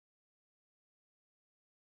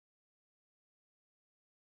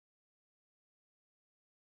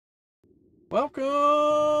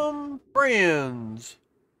Welcome, friends.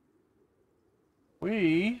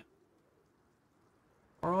 We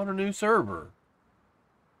are on a new server.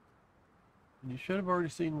 You should have already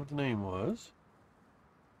seen what the name was.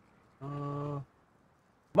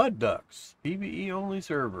 MUDXDUCKS PVE only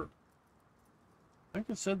server. I think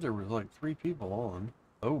it said there was like 3 people on.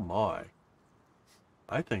 Oh my.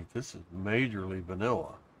 I think this is majorly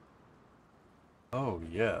vanilla. Oh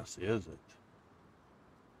yes, is it?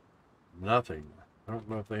 Nothing. I don't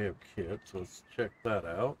know if they have kits. Let's check that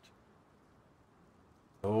out.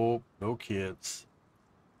 Nope, no kits.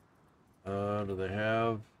 Do they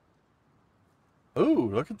have... Ooh,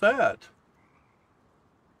 look at that.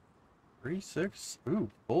 3-6.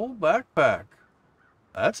 Ooh, full backpack.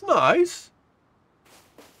 That's nice.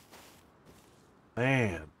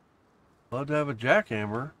 Man, love to have a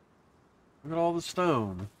jackhammer. Look at all the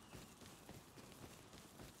stone.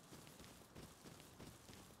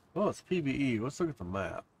 Oh, it's PVE. Let's look at the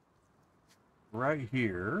map. Right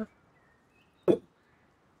here.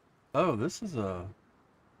 Oh, this is a...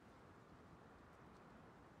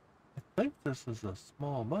 I think this is a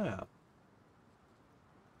small map.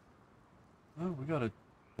 Oh, we got a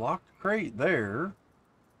blocked crate there.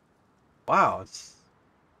 Wow, it's...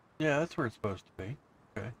 Yeah, that's where it's supposed to be.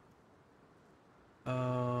 Okay.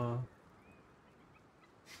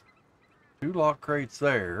 2 lock crates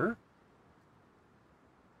there.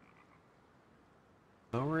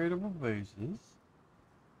 No raidable bases.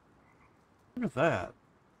 Look at that.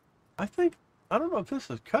 I don't know if this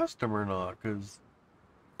is custom or not, because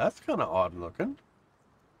that's kind of odd looking.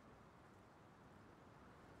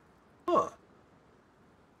 Huh.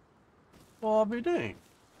 Well, I'll be dang.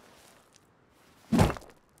 I'll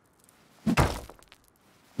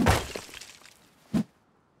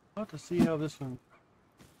have to see how this one...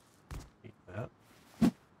 Eat that.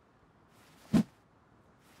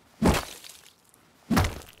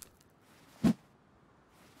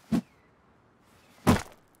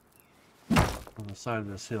 On the side of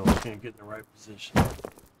this hill, I can't get in the right position.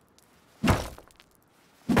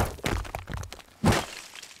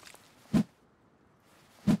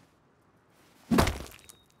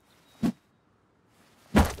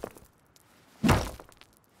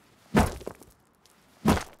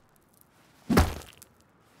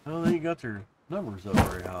 Well, they ain't got their numbers up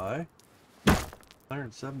very high.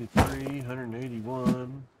 173,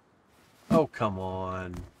 181. Oh, come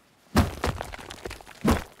on.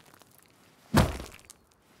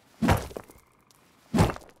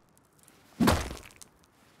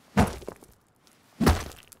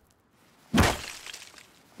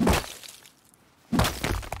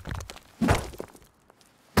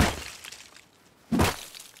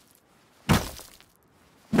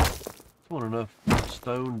 Want enough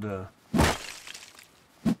stone to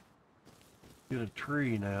get a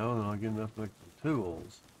tree now, and I'll get enough to make some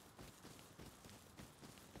tools.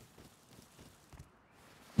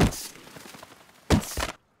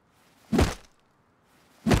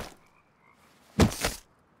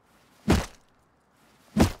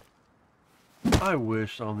 I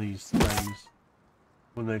wish on these things,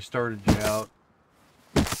 when they started you out,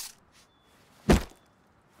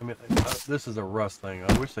 I mean, this is a rust thing.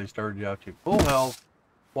 I wish they started you out to full health,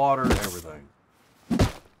 water, everything.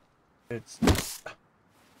 It's...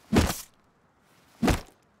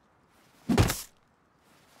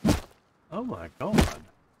 Oh my God.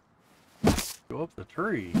 Go up the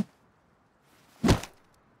tree.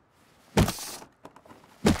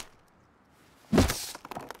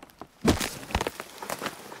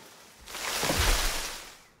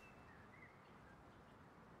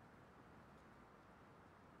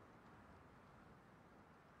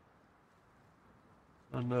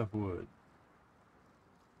 Enough wood.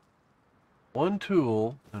 1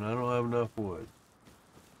 tool, and I don't have enough wood.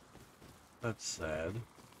 That's sad.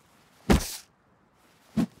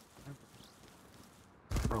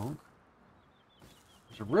 Trunk.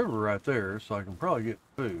 There's a river right there, so I can probably get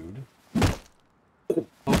food.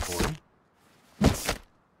 Hopefully.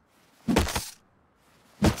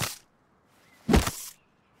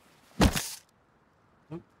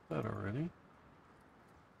 Oop, that already.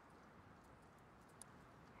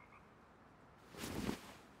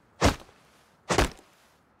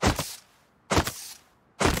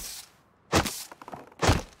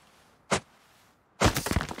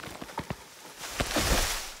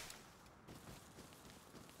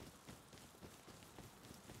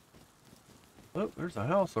 Oh, there's a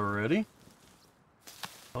house already.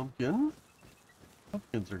 Pumpkin.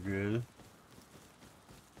 Pumpkins are good.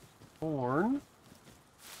 Corn.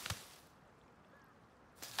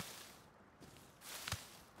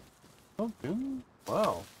 Pumpkin.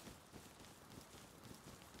 Wow.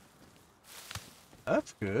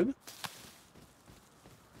 That's good.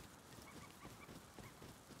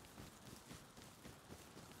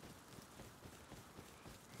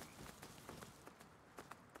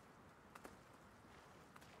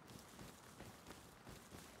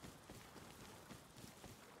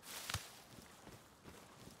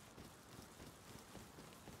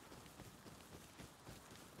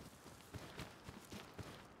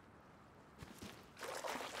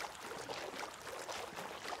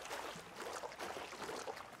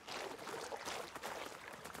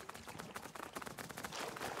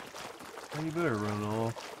 You better run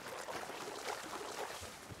off.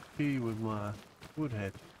 Key with my wood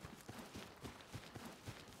hatchet.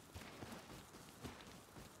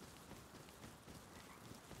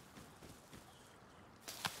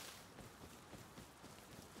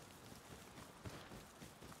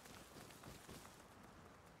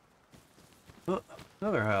 Oh,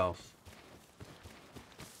 another house.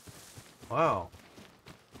 Wow.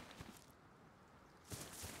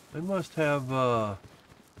 They must have,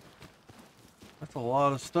 that's a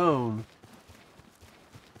lot of stone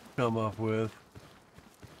to come up with.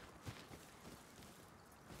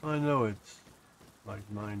 I know it's like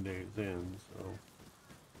 9 days in, so.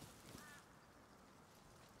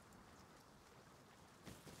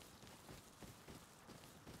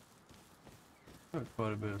 Got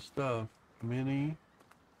quite a bit of stuff. Mini.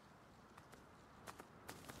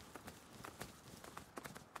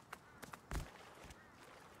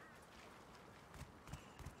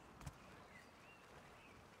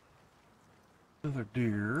 Another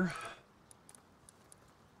deer.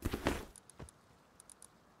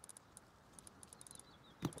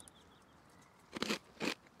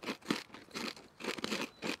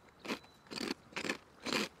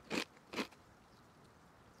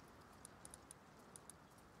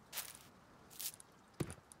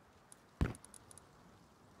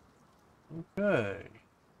 Okay.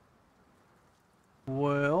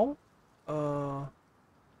 Well, let's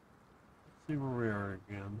see where we are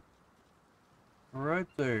again. Right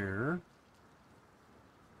there.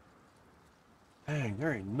 Dang,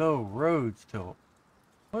 there ain't no roads till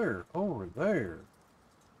clear over there.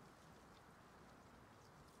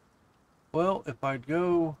 Well, if I'd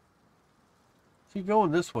go... See,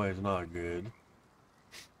 going this way is not good.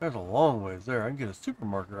 There's a long ways there. I can get a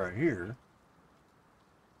supermarket right here.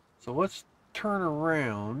 So let's turn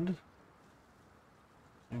around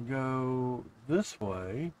and go this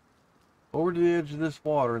way, over to the edge of this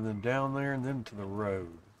water, and then down there, and then to the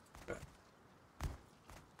road. Okay.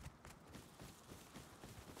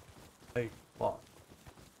 Hey, lock.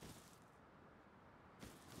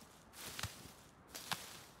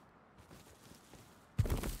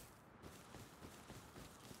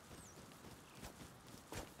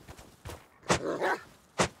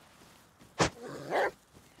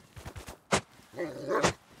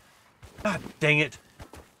 God dang it.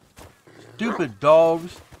 Stupid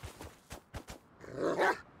dogs.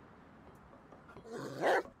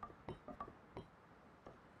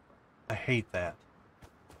 I hate that.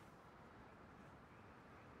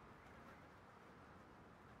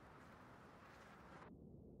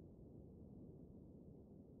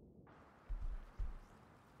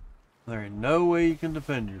 There ain't no way you can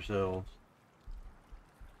defend yourselves.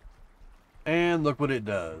 And look what it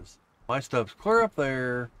does. My stuff's clear up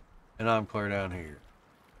there, and I'm clear down here.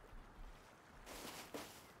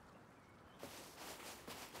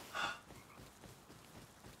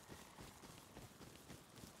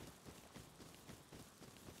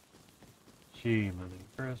 Gee, many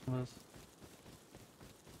Christmas.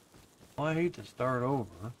 Well, I hate to start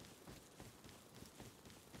over.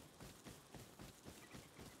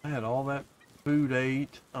 I had all that food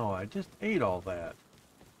ate. Oh, I just ate all that.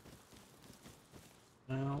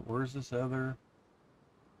 Now, where's this other?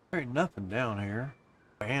 There ain't nothing down here.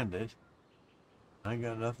 Bandit. I ain't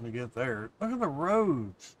got nothing to get there. Look at the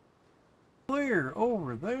roads. Clear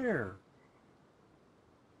over there.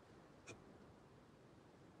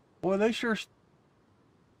 Boy, they sure...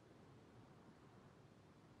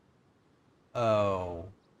 Oh.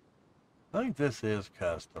 I think this is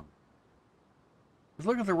custom. Just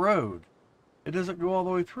look at the road. It doesn't go all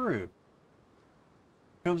the way through.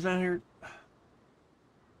 Comes down here.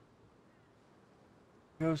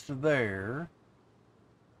 Goes to there.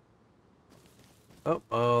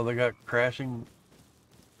 Oh, they got crashing.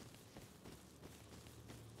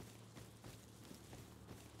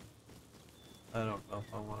 I don't know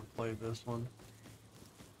if I want to play this one.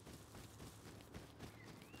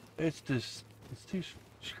 It's just, it's too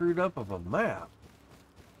screwed up of a map.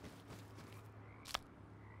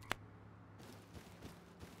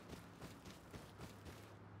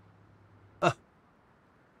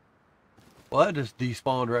 Well, that just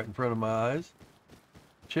despawned right in front of my eyes.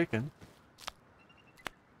 Chicken.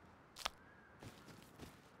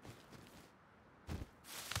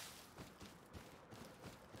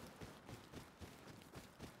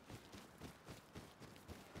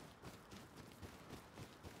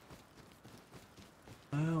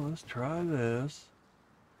 Well, let's try this.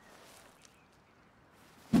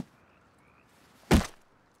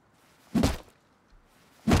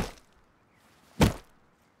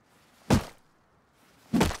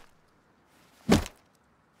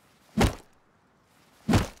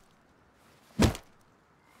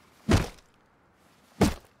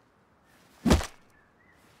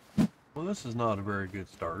 Well, this is not a very good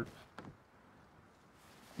start.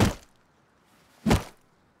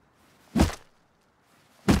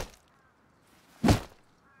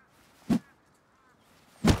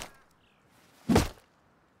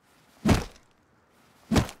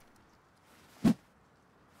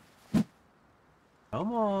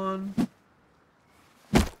 Come on.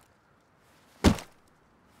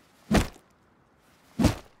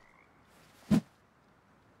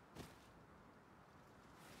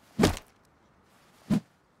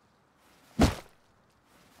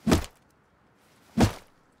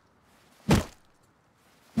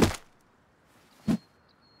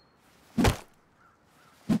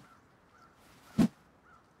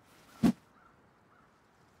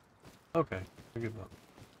 Okay, I give up.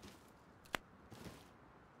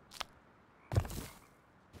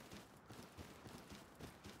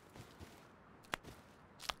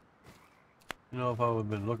 You know, if I would have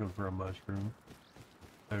been looking for a mushroom,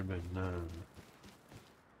 there'd been none.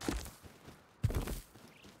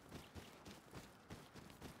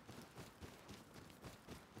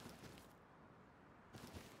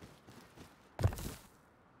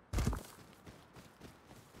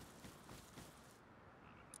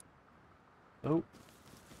 Nope.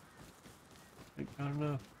 Ain't got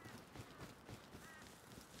enough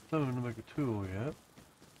stone to make a tool yet.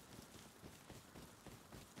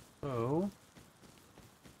 So,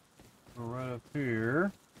 go right up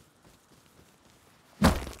here.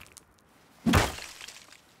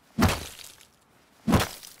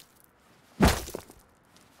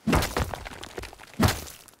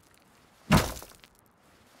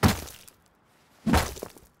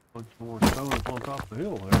 Bunch more stone up on top of the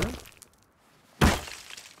hill there.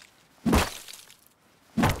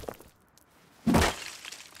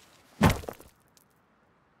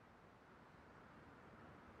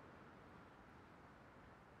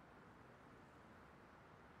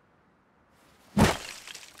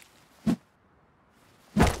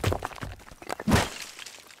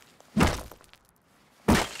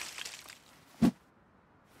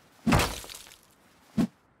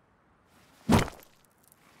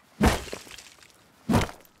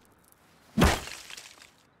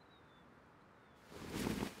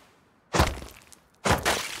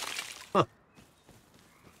 Huh.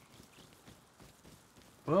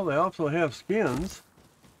 Well, they also have skins.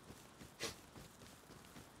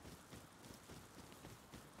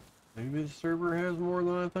 Maybe the server has more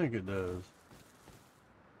than I think it does.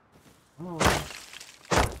 Come on.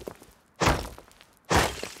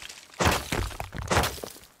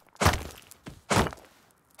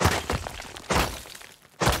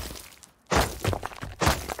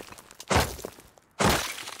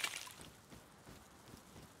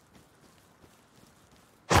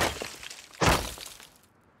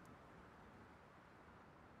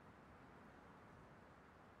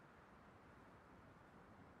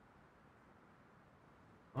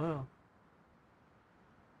 Wow.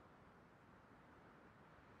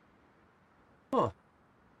 Huh.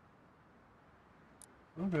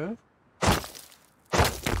 Okay.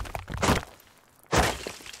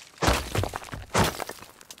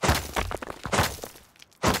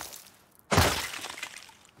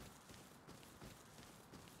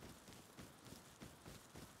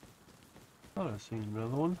 Thought I've seen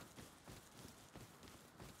another one.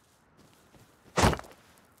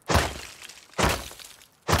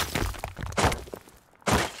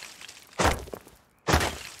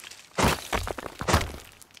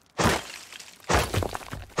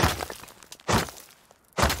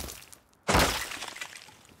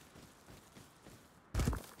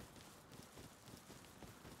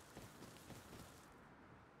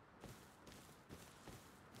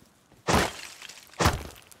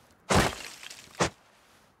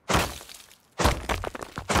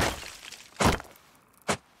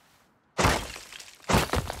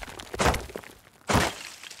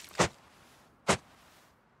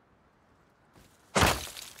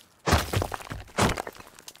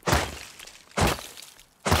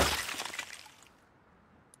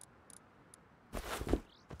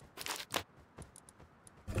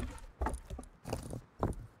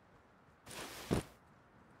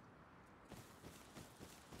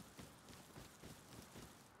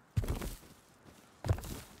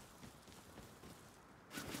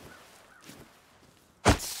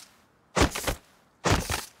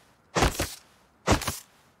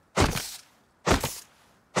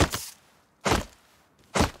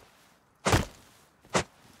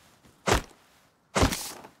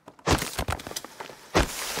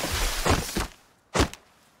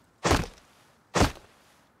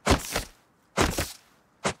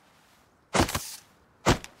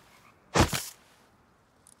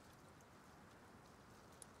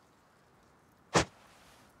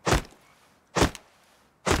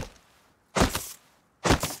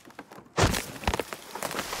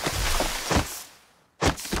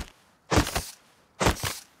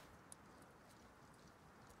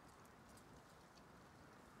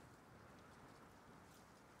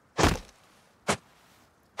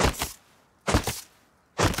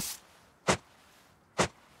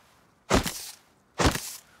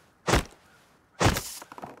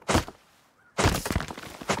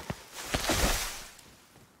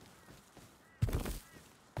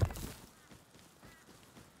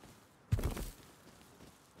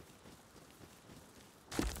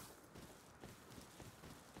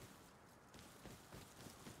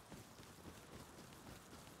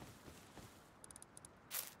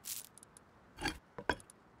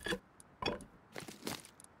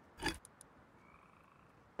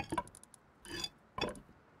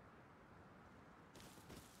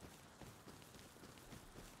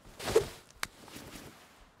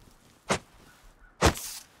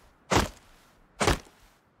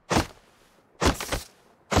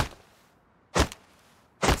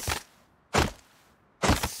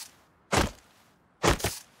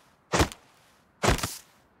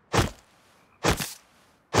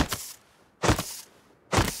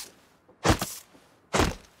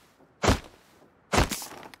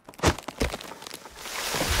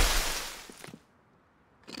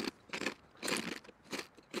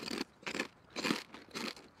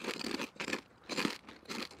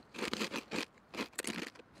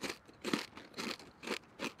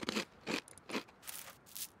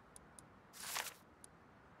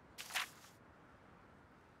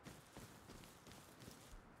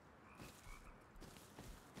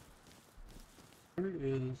 There it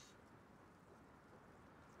is.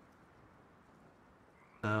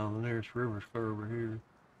 Now the nearest river's clear over here.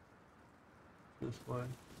 This way.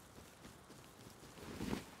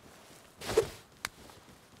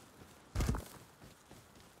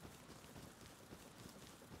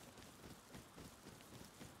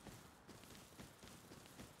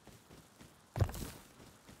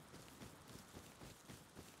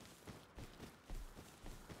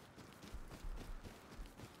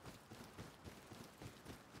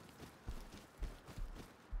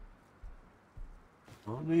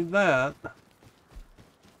 Don't need that.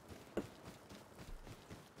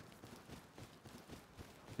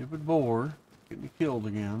 Stupid boar. Get me killed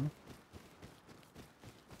again.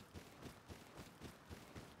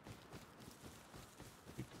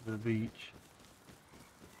 Get to the beach.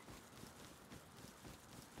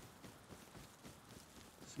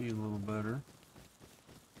 See a little better.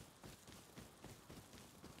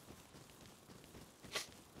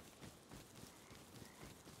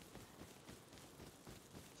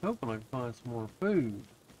 I was hoping I could find some more food,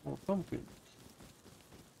 more pumpkins.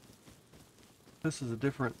 This is a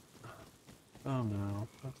different, oh no,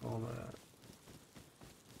 that's all that.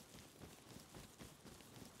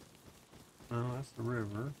 No, that's the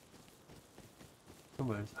river.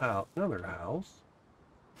 Somebody's house, another house.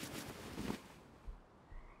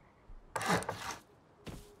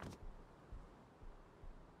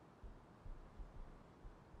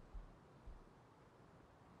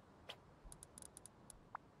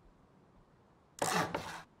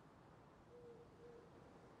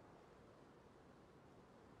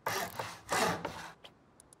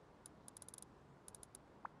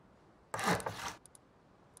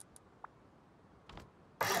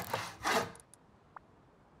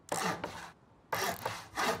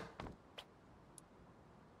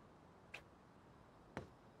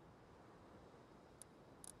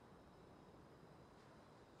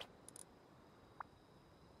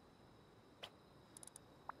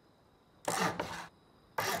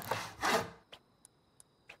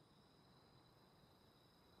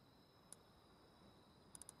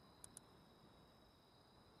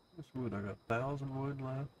 This wood, I got 1,000 wood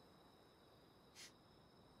left.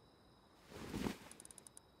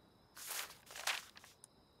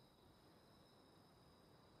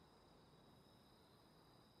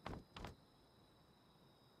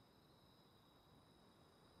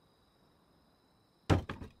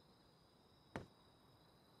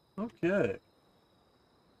 Okay.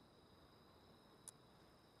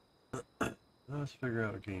 Let's figure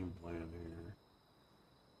out a game plan here.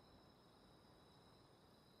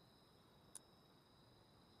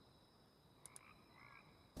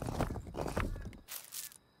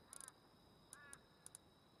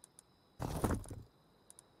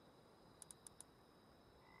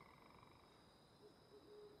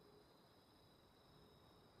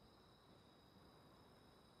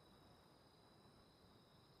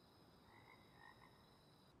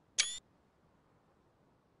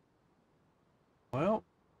 Well,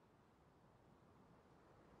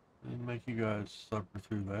 didn't make you guys suffer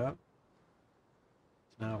through that.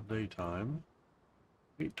 It's now daytime.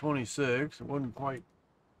 8:26. It wasn't quite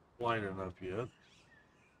light enough yet.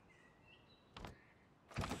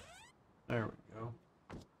 There we go.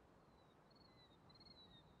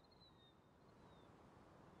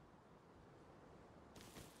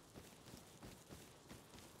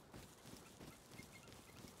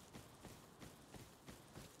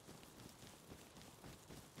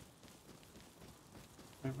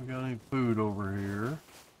 If we got any food over here.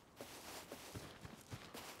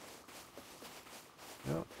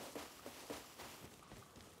 Yep.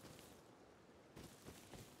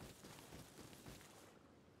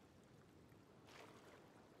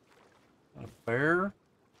 A bear.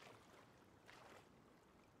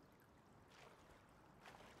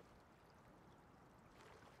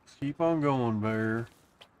 Let's keep on going, bear.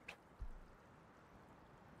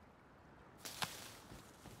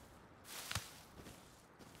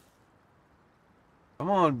 Come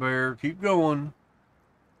on, bear. Keep going.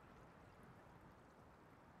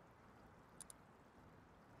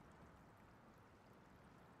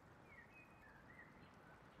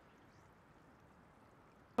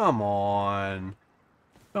 Come on.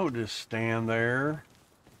 Don't just stand there.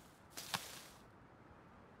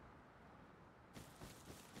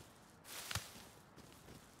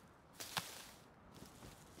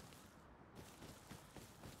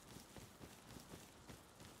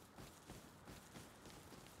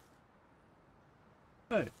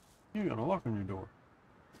 Hey, you got a lock on your door.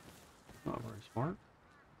 Not very smart.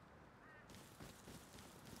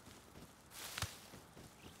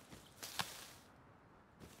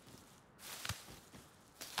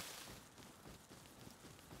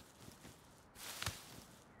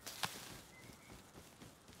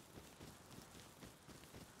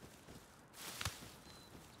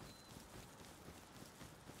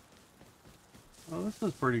 Well, this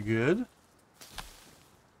is pretty good.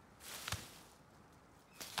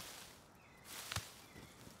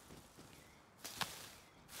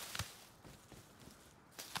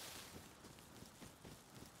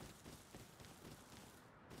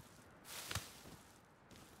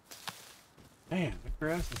 Man, the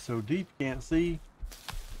grass is so deep you can't see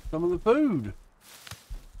some of the food.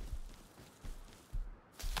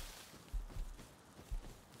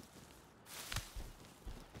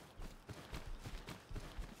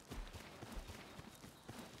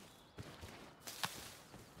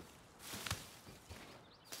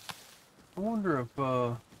 I wonder if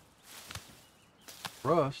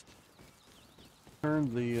Rust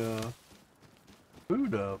turned the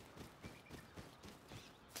food up.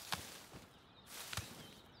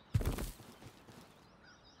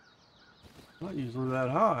 Not usually that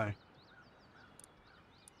high.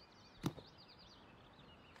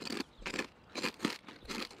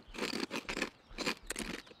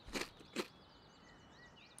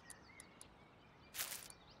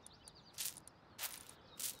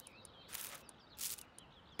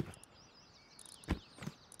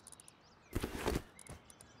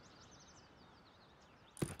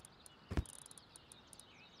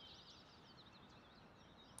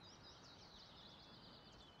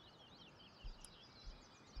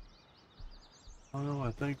 Well,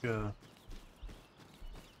 I think that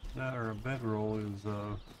or a bedroll is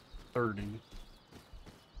 30.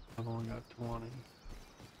 I've only got 20.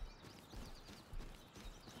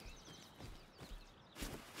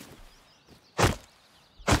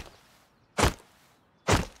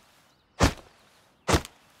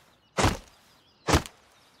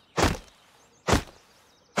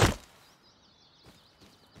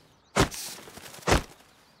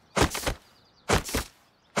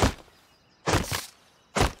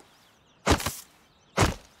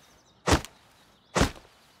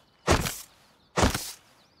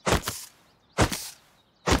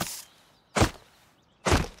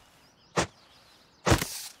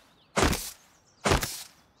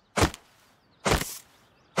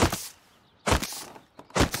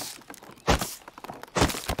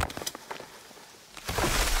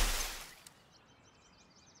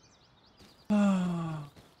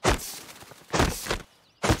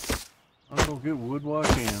 I'll go get wood while I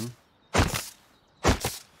can.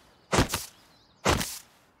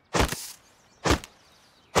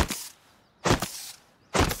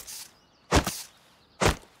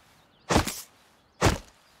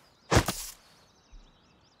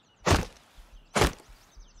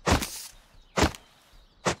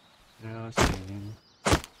 Yeah, I see him.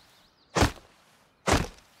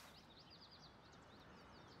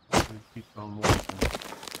 Keep on walking.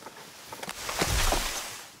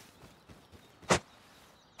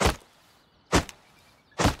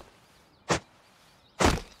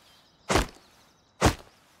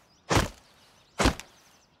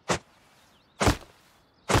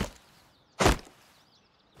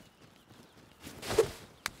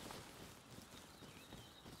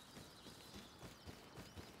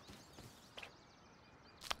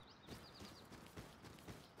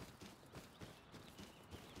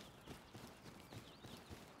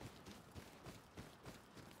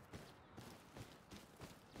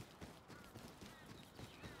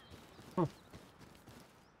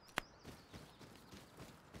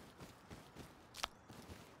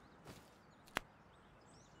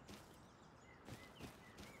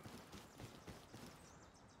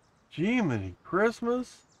 Jiminy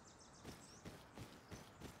Christmas.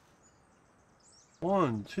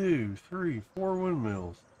 1, 2, 3, 4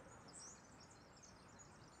 windmills.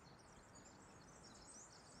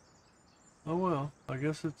 Oh well, I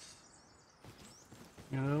guess it's,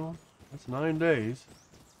 that's 9 days.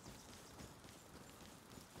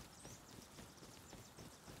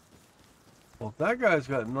 Well, if that guy's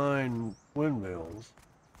got 9 windmills,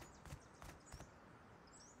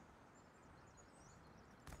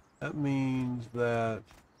 that means that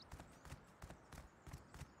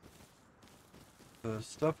the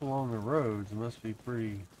stuff along the roads must be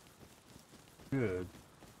pretty good.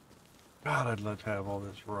 God, I'd love to have all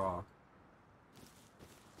this rock.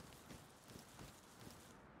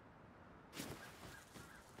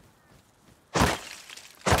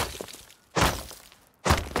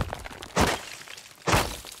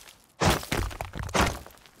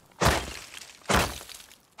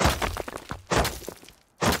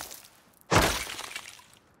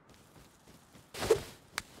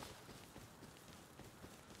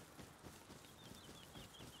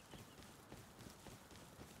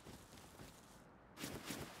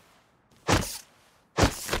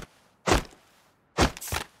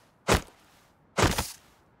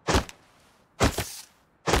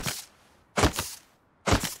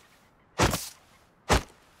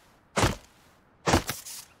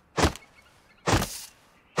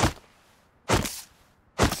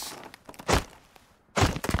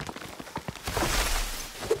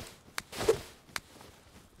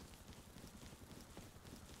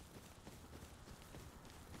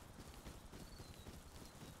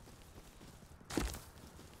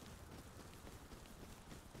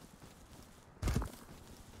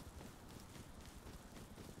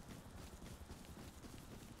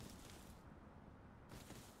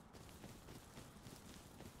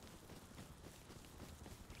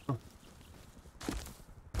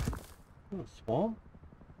 Oh, swamp?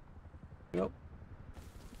 Yep.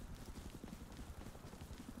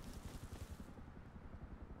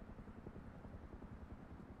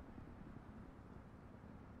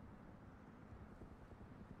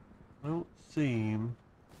 Don't seem.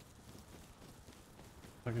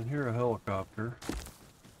 I can hear a helicopter.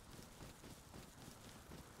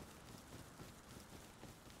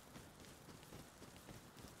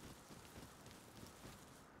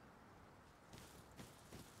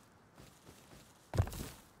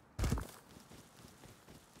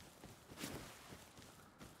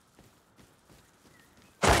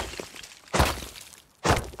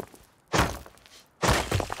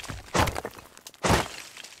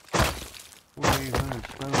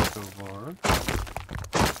 Stone so far.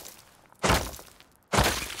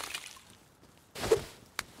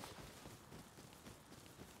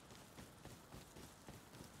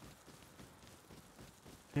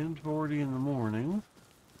 $10:40 in the morning.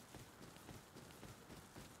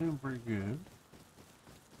 Doing pretty good.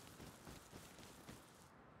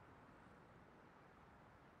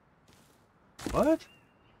 What?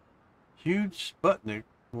 Huge Sputnik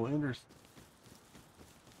will enter.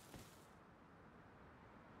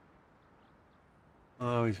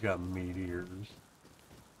 Oh, he's got meteors.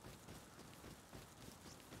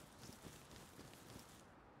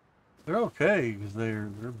 They're okay because they're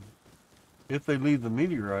if they leave the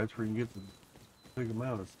meteorites where you can get the big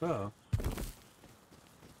amount of stuff.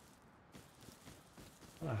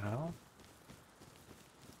 What the hell?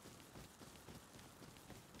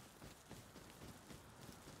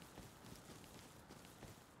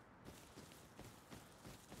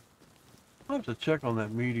 I'll have to check on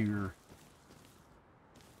that meteor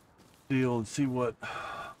deal and see what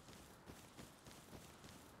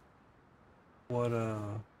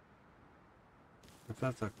if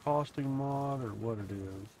that's a costing mod or what it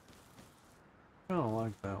is. I don't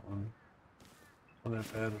like that one. I'll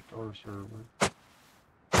have to add it to our server.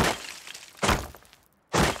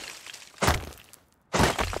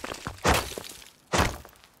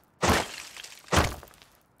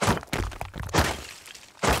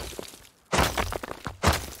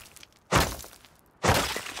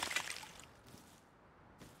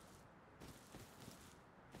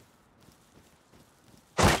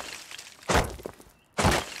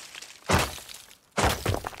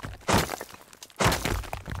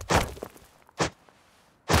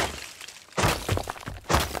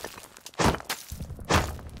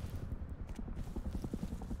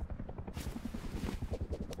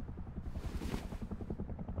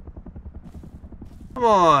 Come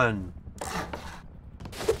on!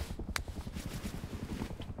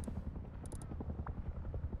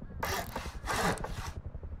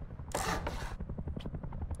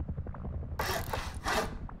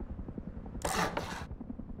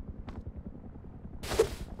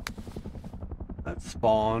 That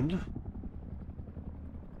spawned.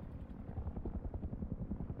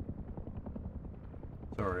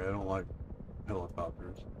 Sorry, I don't like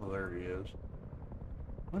helicopters. Well, there he is.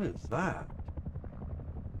 What is that?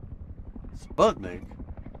 Sputnik?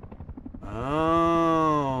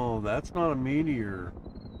 Oh, that's not a meteor.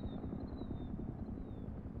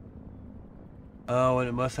 Oh, and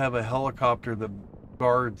it must have a helicopter that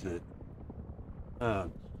guards it.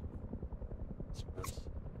 Oh.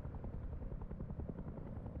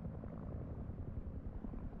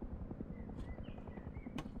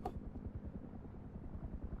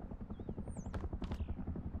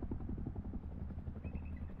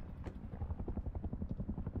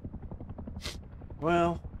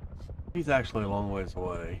 Well, he's actually a long ways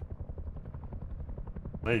away.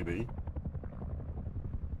 Maybe.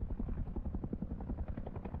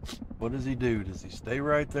 What does he do? Does he stay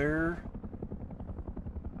right there?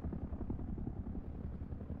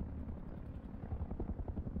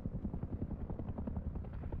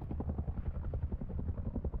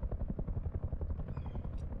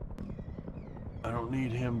 I don't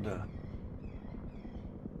need him to,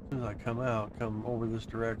 as soon as I come out, come over this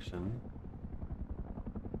direction.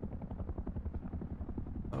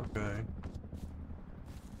 Okay.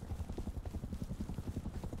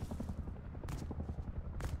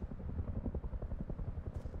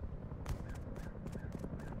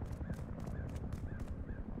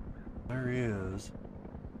 There he is.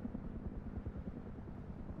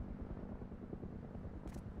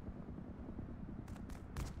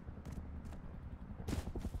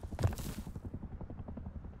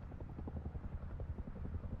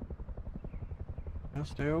 I'll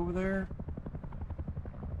stay over there.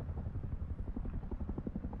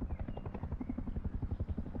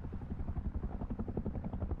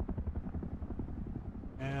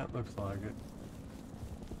 Yeah, it looks like it.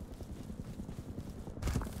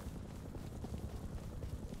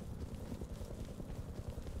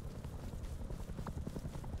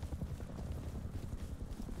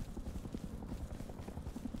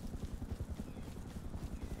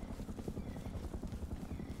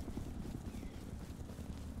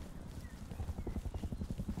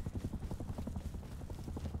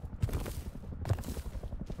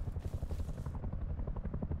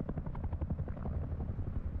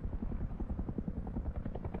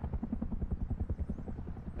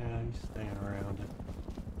 Yeah, he's staying around it.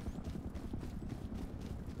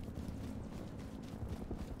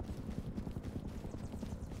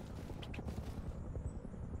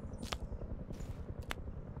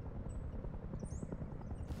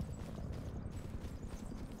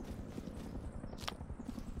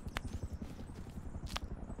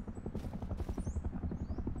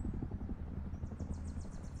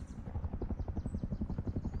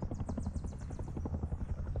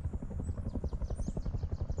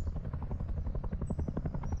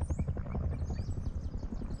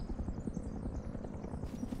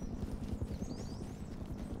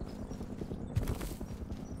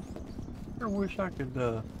 I wish I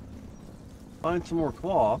could find some more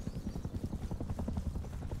cloth.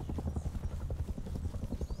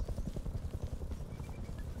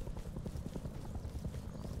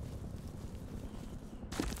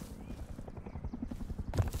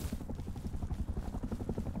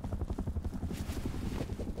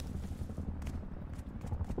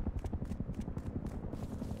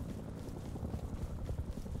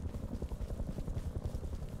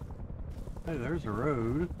 Hey, there's a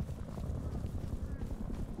road.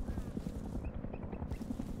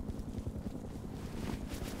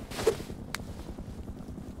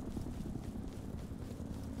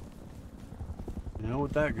 You know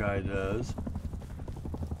what that guy does?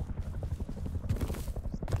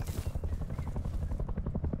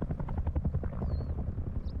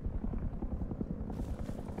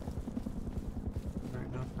 There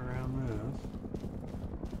ain't nothing around this.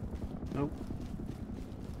 Nope.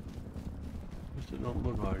 Just it don't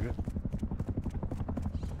look like it.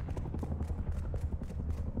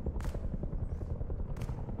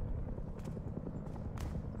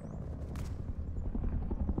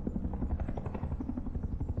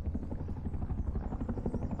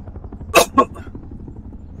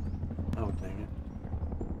 Oh, dang it.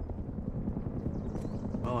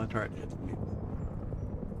 Well, I tried to hit me.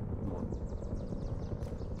 Come on.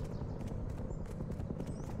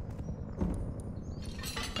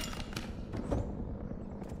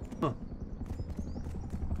 Huh.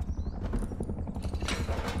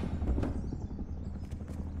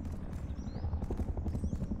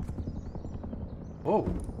 Whoa.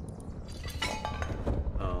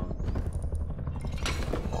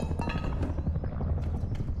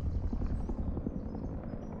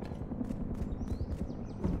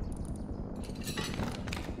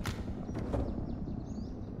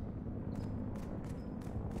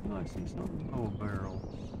 I see something. Oh, a barrel.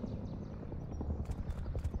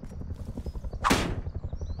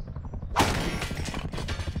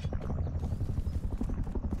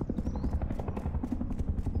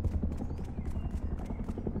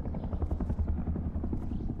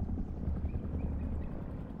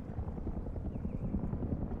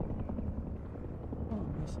 Oh,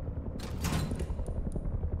 this.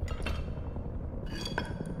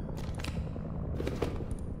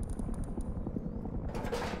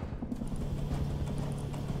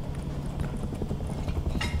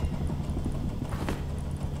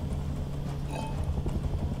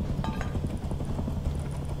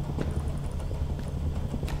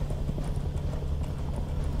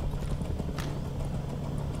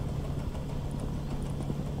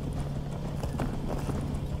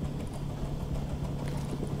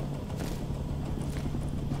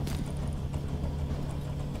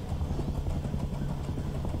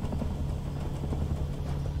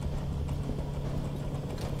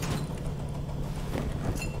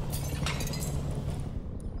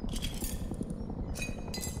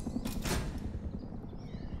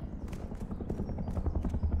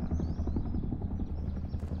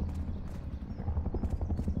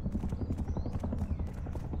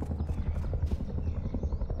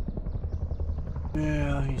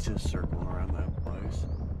 Yeah, he's just circling around that place.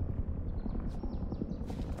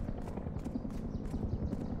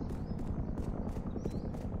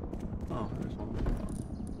 Oh, there's one more.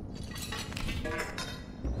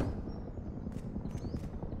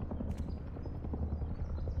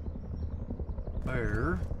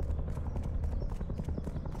 Bear.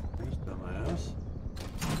 There's dumbass.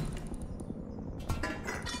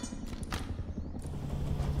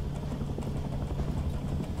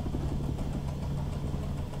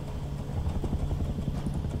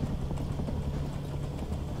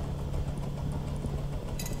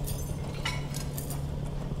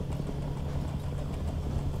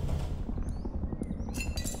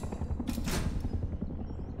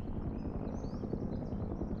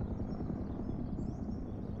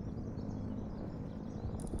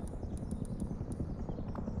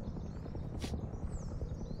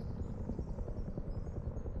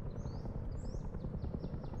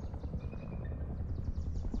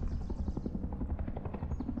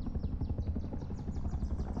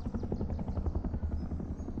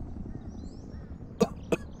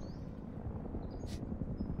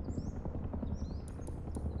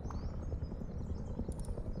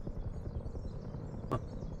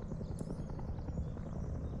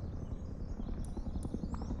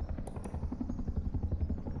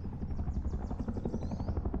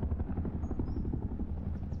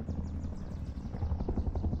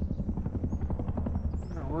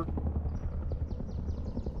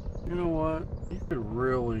 could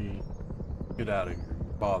really get out of here.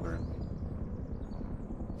 You're bothering me.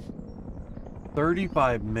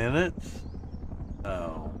 35 minutes?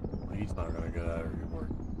 No, he's not going to get out of here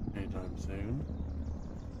anytime soon.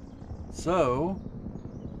 So,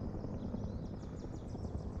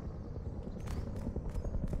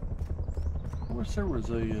 I wish there was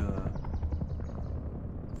a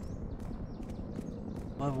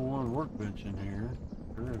level 1 workbench in here.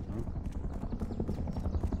 There isn't.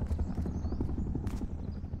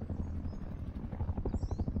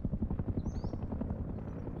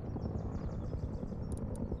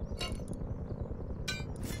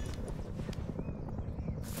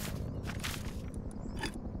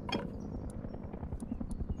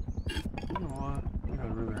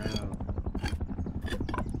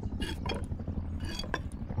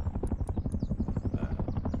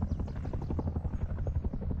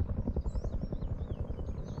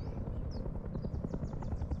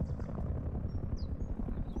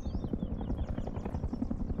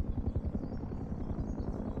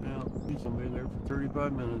 Somebody there for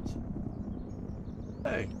 35 minutes.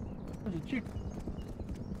 Hey, there's a chicken.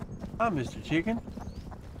 Hi, Mr. Chicken.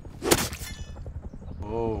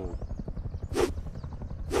 Whoa.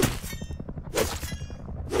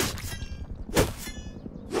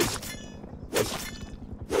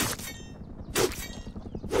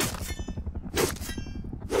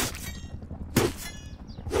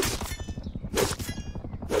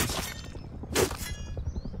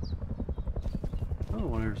 Another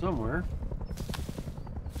one here somewhere.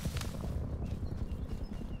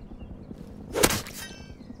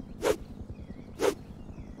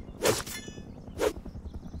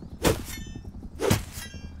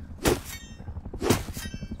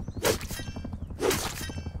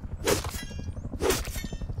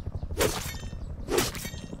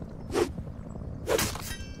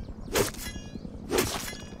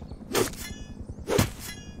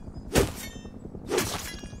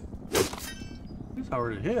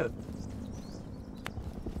 Already hit.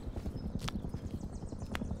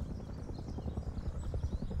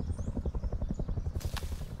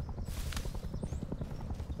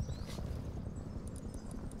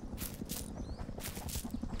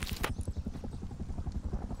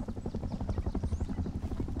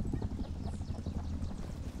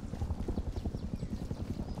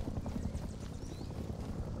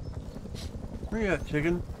 Where you at,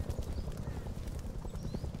 chicken?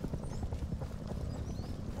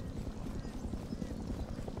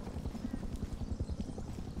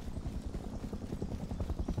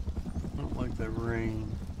 That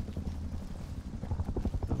rain.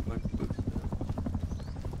 Like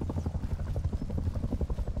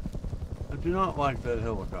I do not like that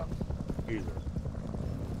helicopter either.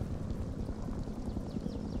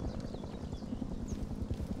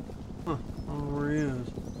 Huh, I don't know where he is.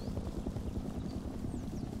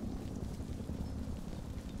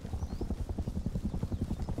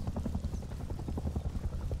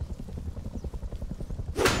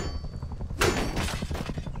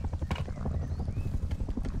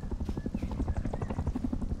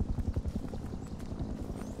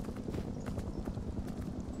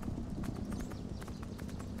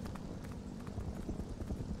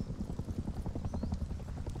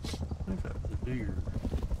 Deer.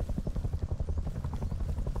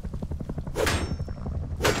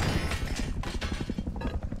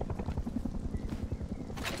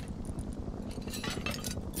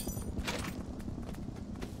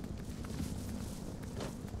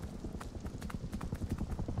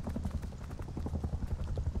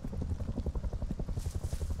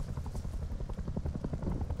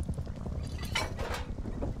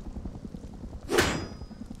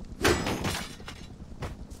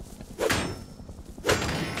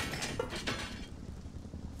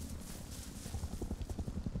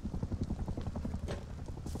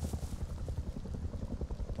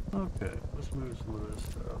 Okay, let's move some of this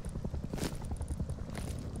stuff.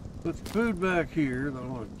 Put the food back here that I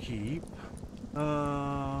want to keep.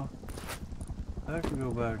 That can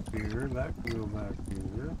go back here. That can go back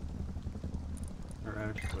here. Or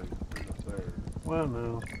actually, up there. Well,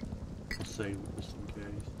 no. I'll save it just in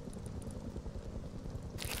case.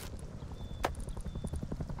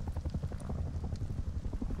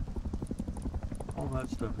 All that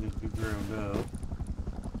stuff needs to be ground up.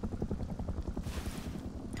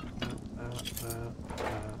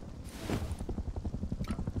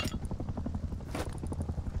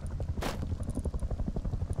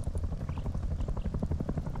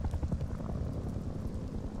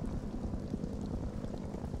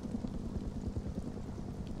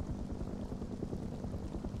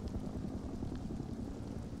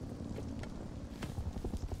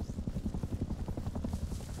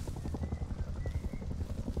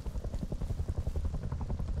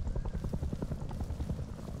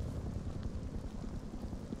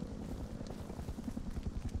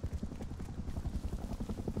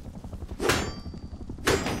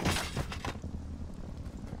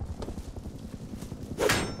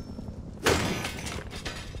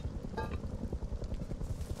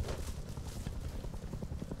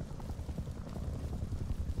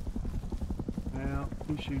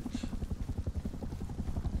 He shoots.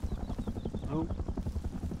 Oh.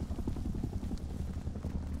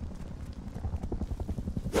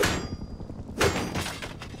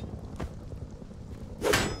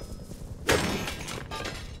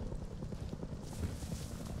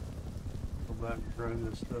 Go back and grind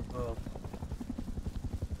this stuff up.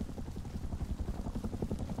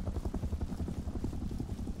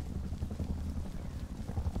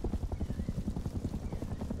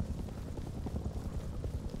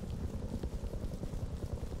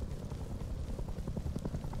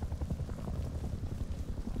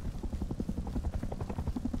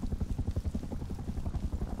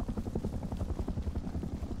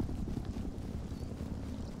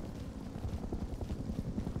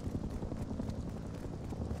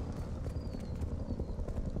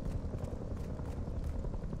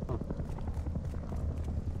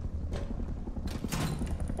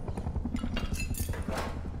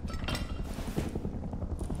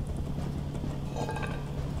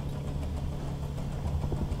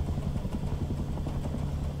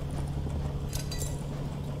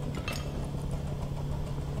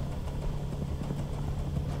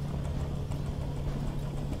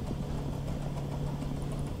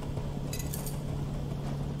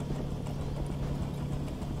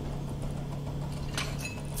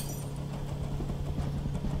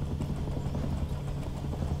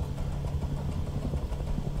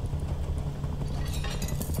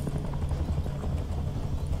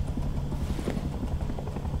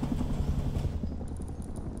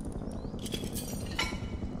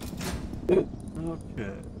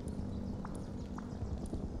 Okay.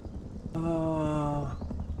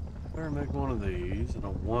 Better make one of these. I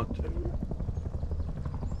don't want to. Take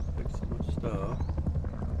so much stuff.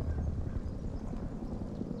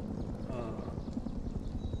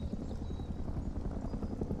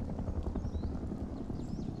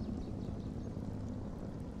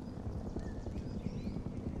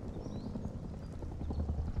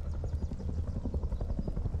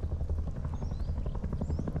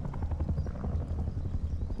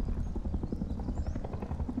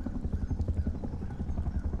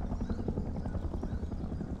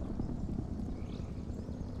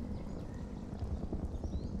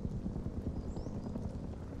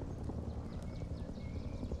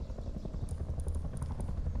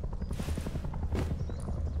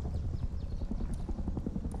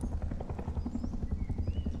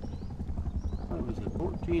 What was it?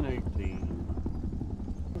 1418.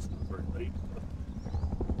 That's not very late.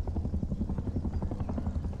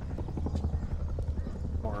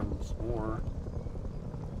 Farm some more.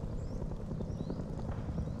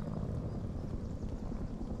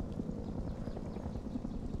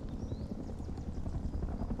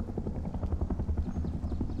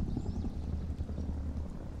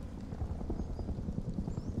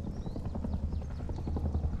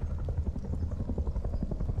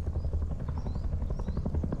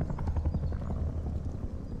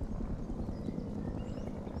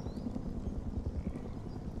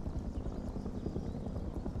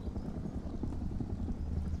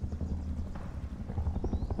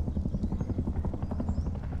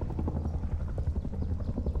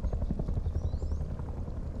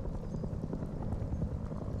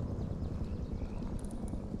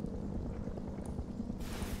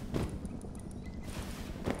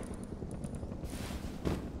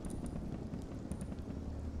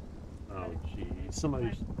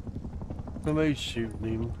 Somebody's shooting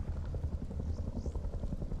him.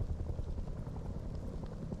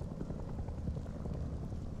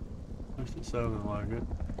 At least it sounded like it.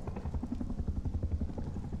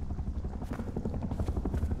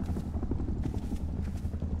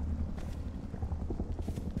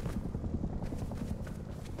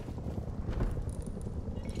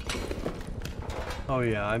 Oh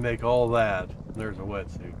yeah, I make all that. There's a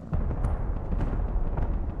wetsuit.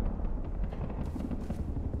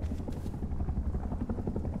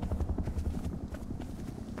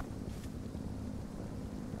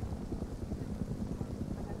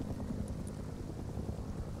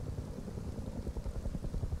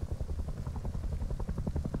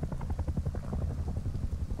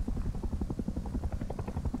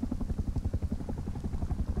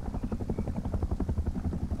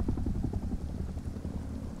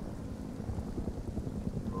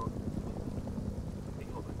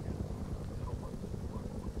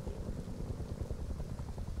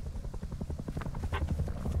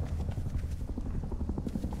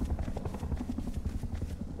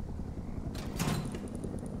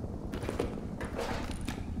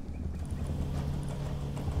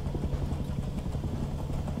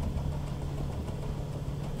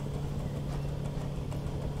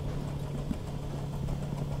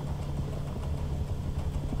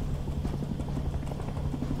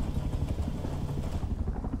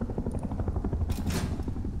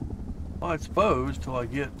 Well, I suppose till I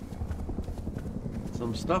get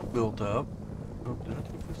some stuff built up. Oh, did I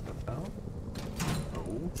take this stuff out?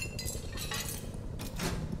 No.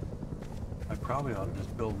 I probably ought to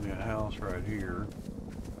just build me a house right here.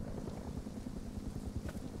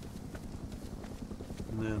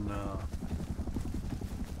 And then,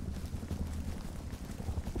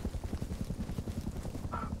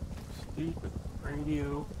 stupid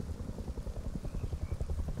radio.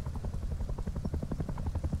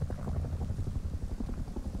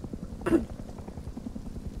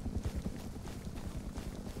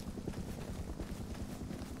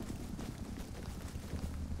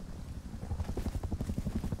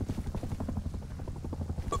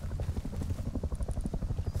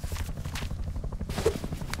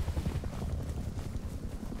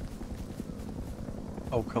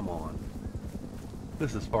 Oh, come on.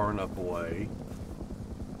 This is far enough away.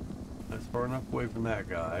 That's far enough away from that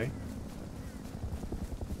guy.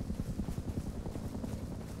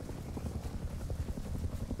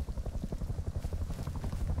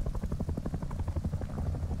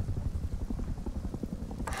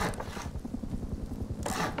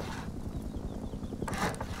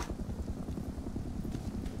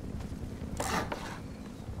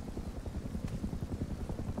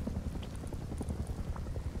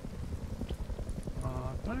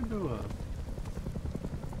 Can I do a...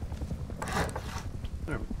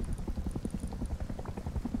 There we go.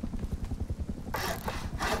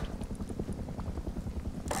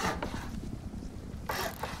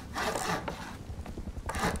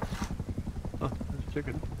 Oh, there's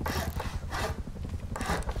chicken.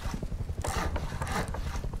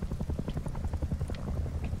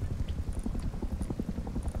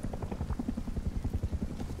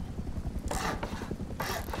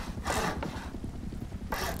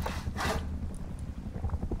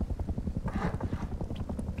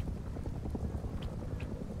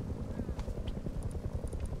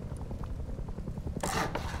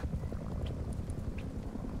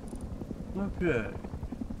 Okay.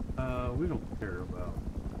 We don't care about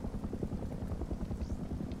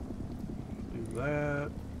do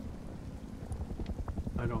that.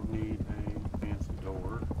 I don't need a fancy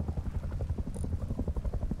door.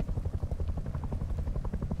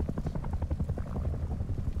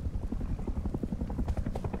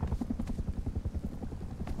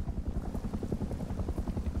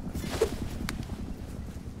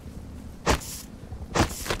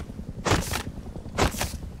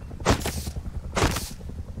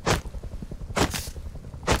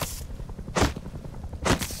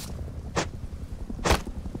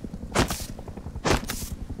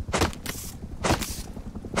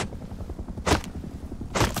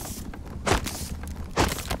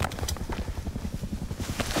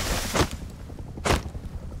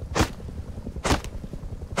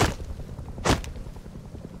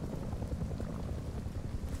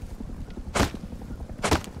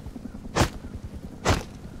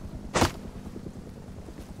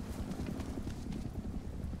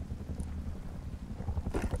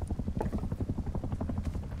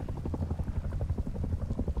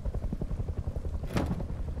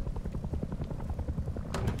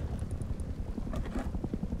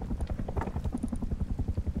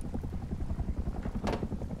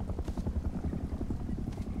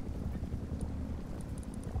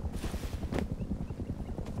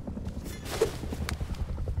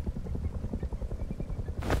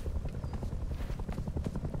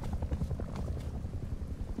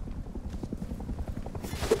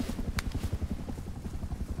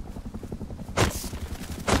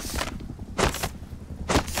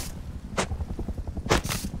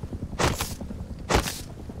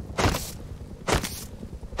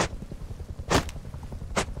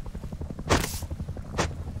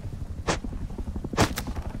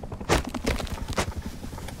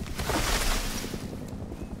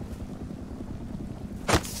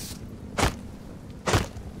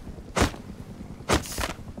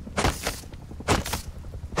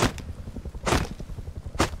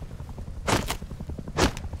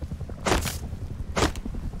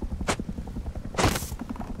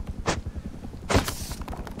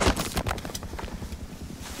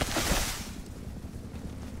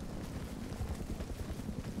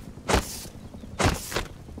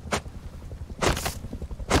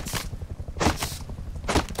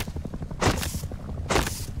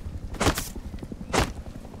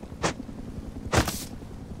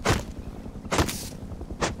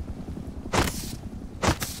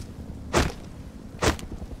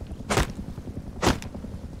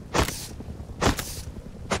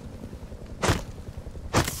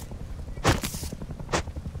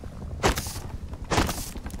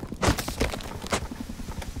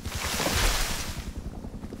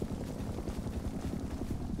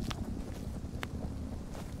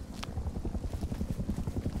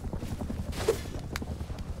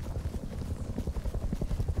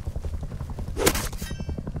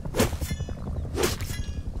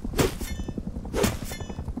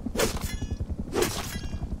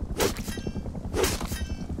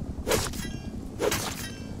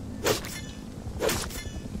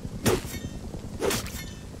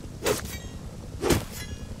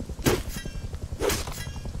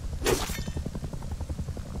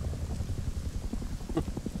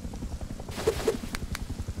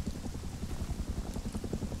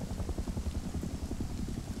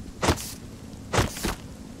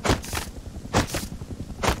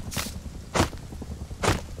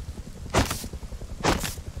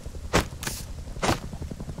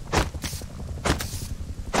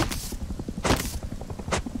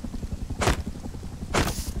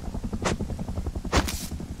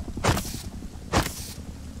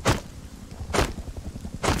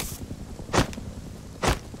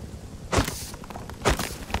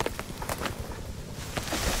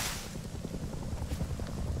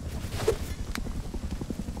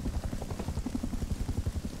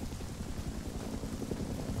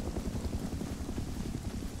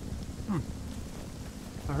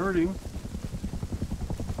 hurt him.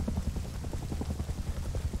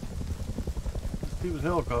 He was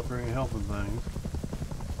helicoptering and helping things.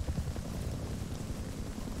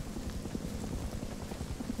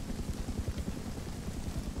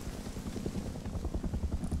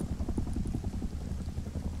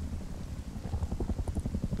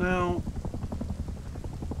 Now,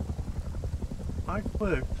 I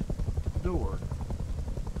clicked the door.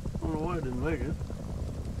 I don't know why I didn't make it.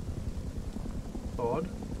 Odd.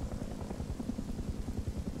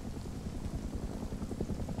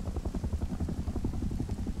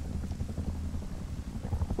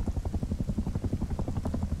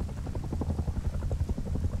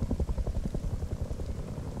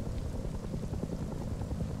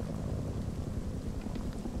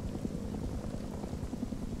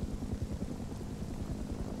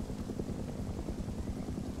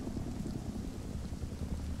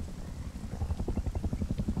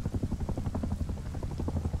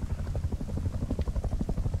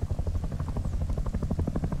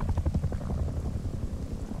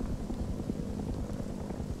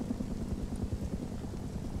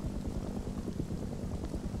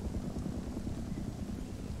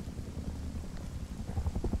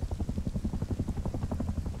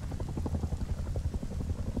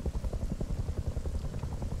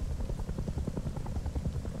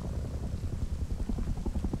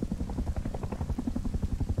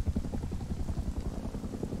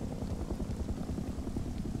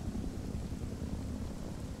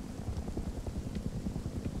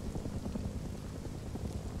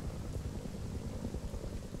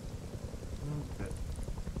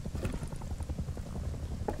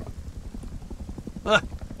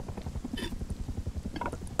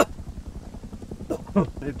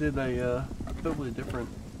 It did a totally different.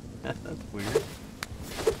 That's weird.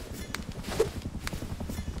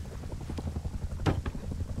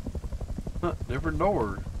 Different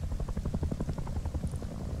doors.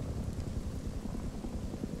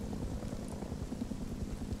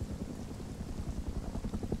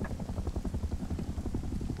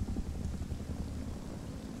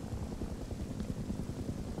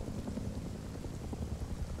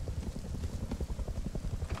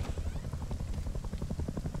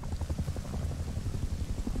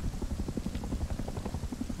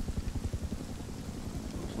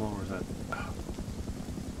 What was that?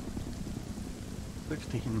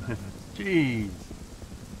 16 minutes. Jeez.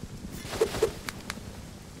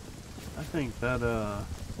 I think that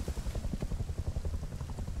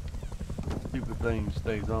stupid thing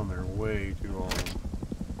stays on there way too long.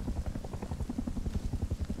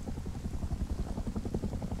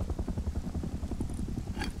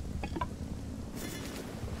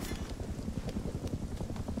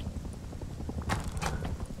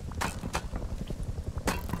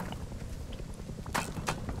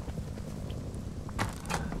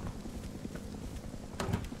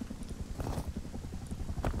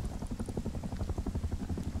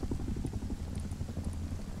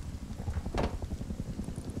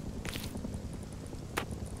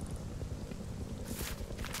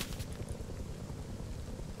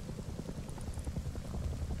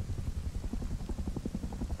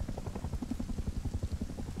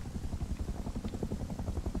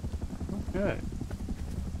 Okay.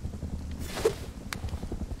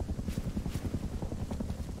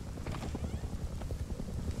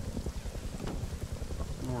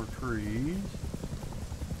 More trees.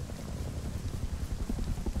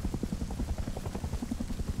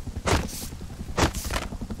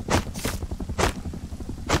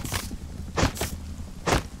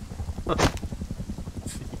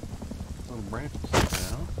 Little branches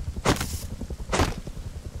down.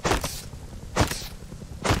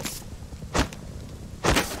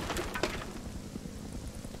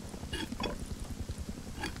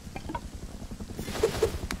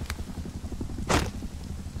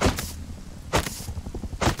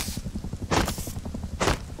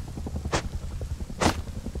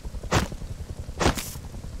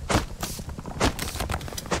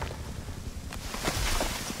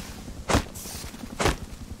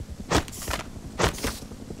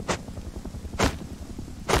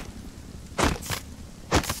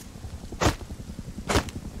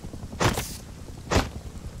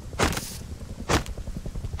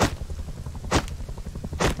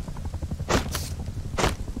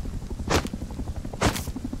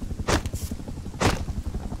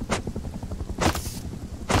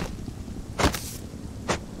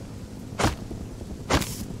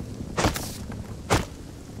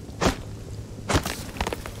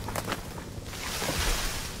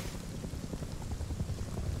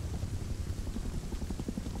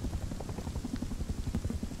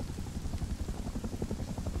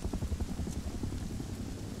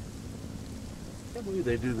 I believe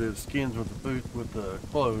they do the skins with the boots with the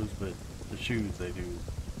clothes, but the shoes they do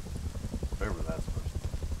whatever that's supposed to be.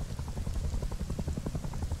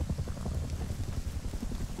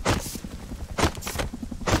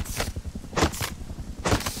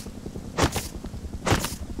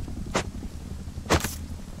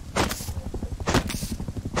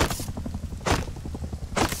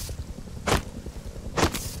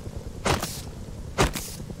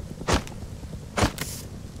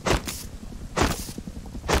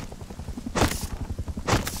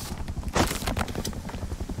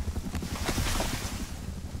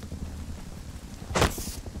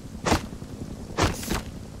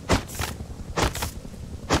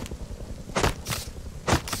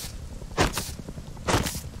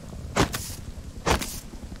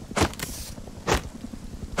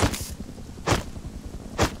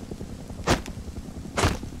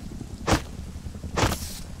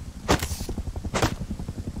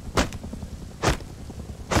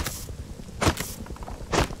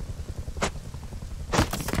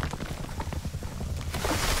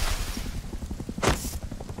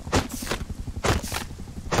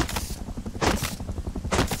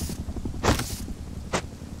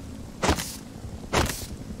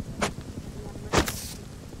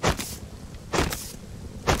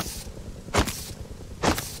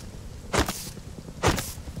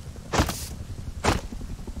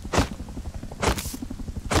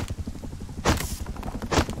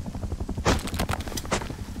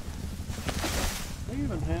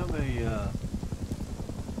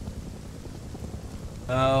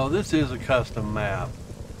 Oh, this is a custom map.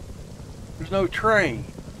 There's no train.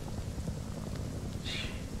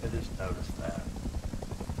 I just noticed that.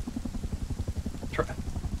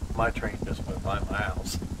 My train just went by my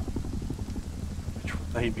house, which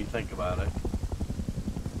made me think about it.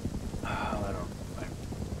 Oh,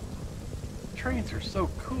 trains are so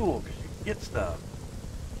cool because you can get stuff.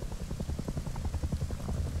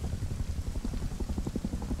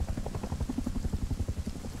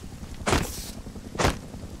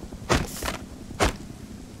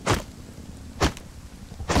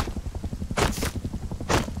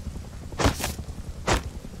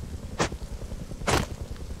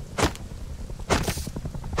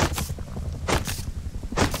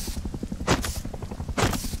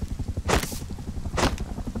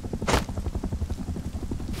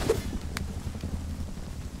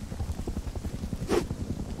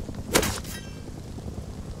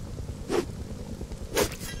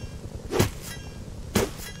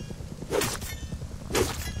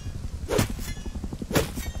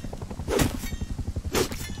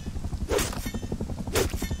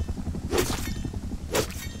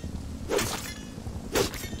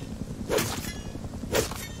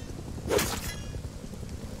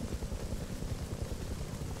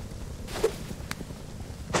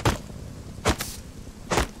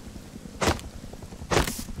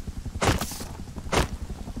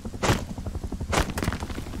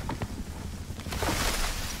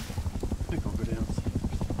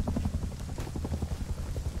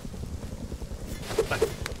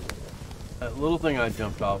 That little thing I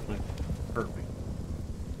jumped off and it hurt me.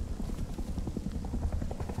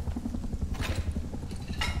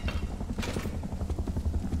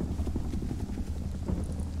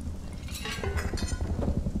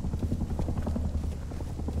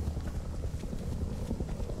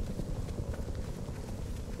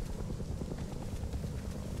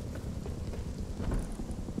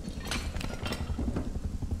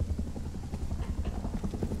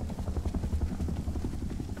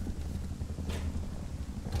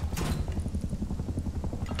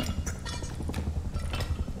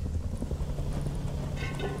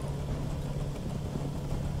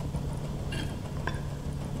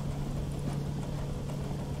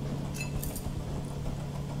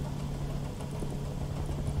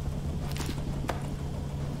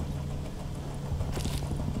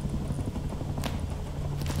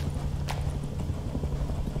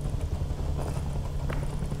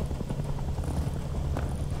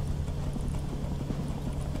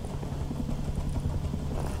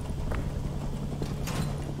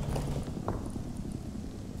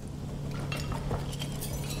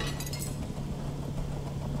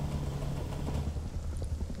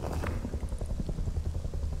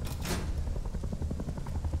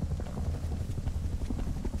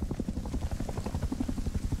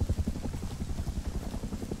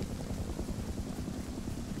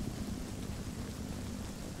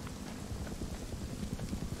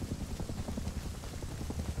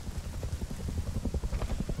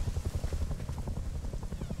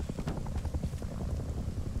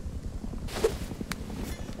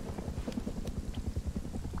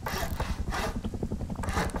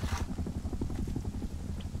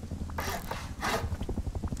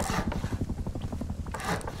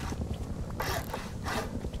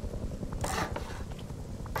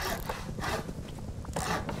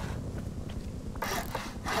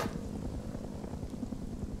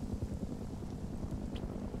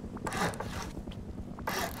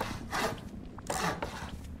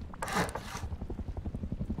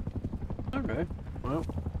 Okay. Well.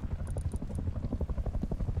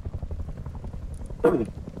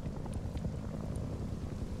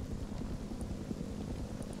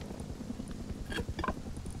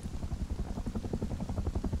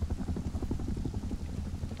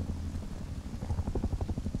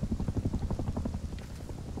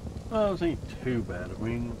 Well, it ain't too bad. I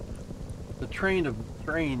mean, the train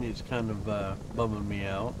is kind of bumming me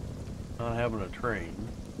out. Not having a train.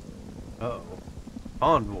 Uh-oh.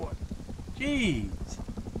 Convoy. Jeez.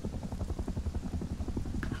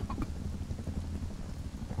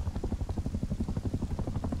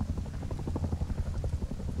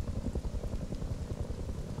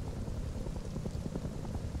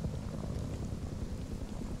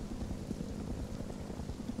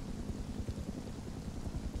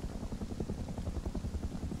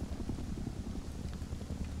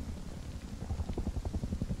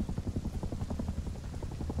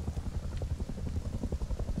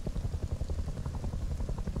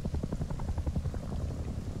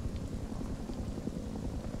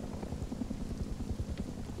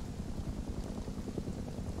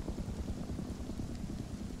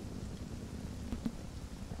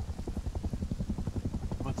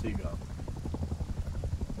 What's he got?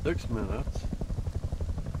 6 minutes.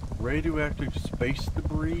 Radioactive space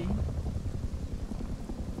debris.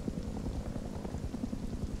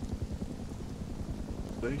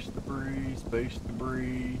 Space debris, space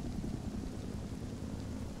debris.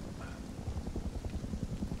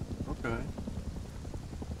 Okay.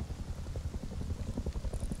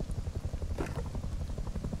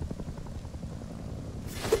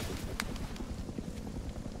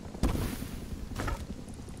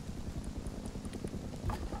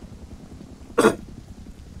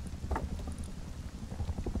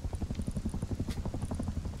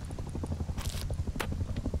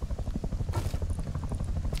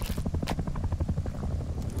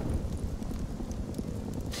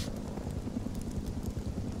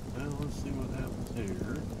 Let's see what happens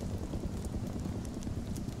here.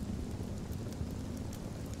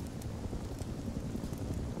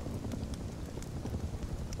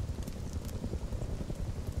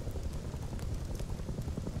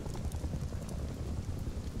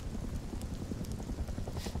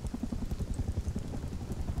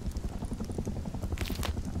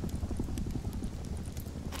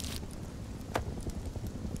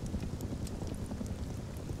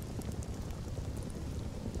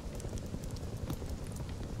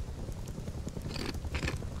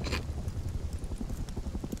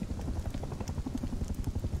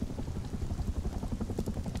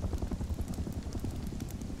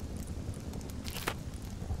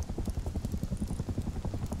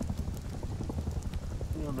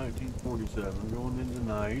 Well, 1947, going into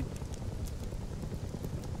night.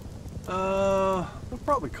 We'll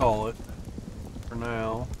probably call it for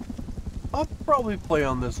now. I'll probably play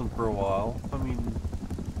on this one for a while. I mean,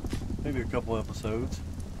 maybe a couple episodes.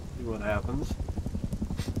 See what happens.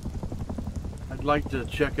 I'd like to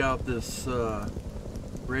check out this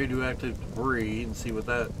radioactive debris and see what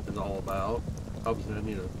that is all about. Obviously, I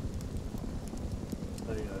need a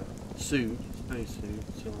suit, space suit,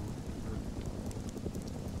 so.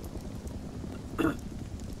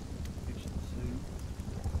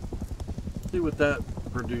 See what that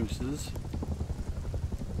produces.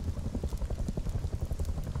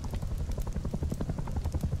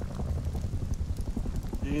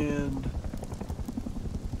 And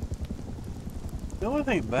the only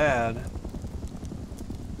thing bad,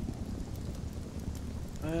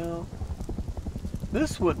 well,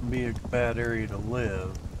 this wouldn't be a bad area to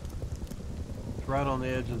live. It's right on the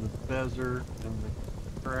edge of the desert and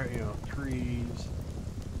the, you know, trees.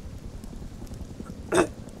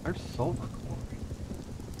 There's silver quarry.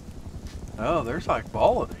 Oh, there's high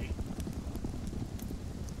quality.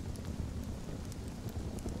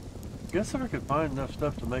 Guess if I could find enough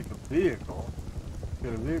stuff to make a vehicle,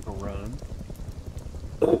 get a vehicle running,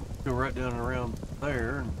 go right down and around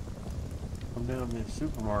there and come down to the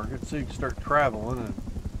supermarket so you can start traveling and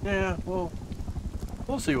yeah, well,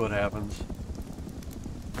 we'll see what happens.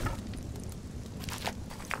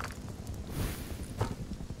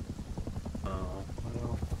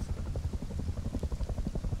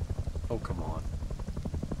 Oh, come on.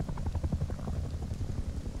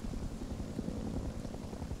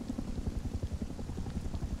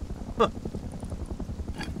 Huh.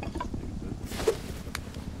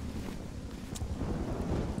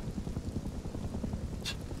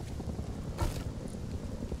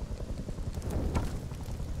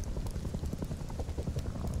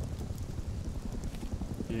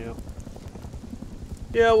 Yep.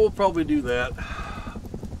 Yeah, we'll probably do that.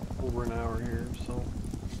 Over an hour here, so.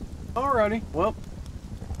 Alrighty, well,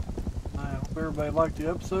 I Hope everybody liked the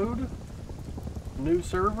episode. New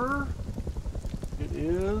server. It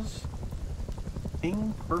is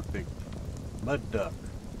Ping Perfect MUDDUCK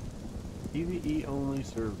PVE only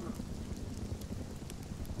server.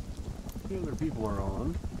 The other people are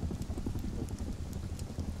on.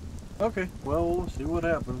 Okay, well, we'll see what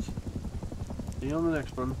happens. See you on the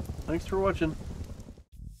next one. Thanks for watching.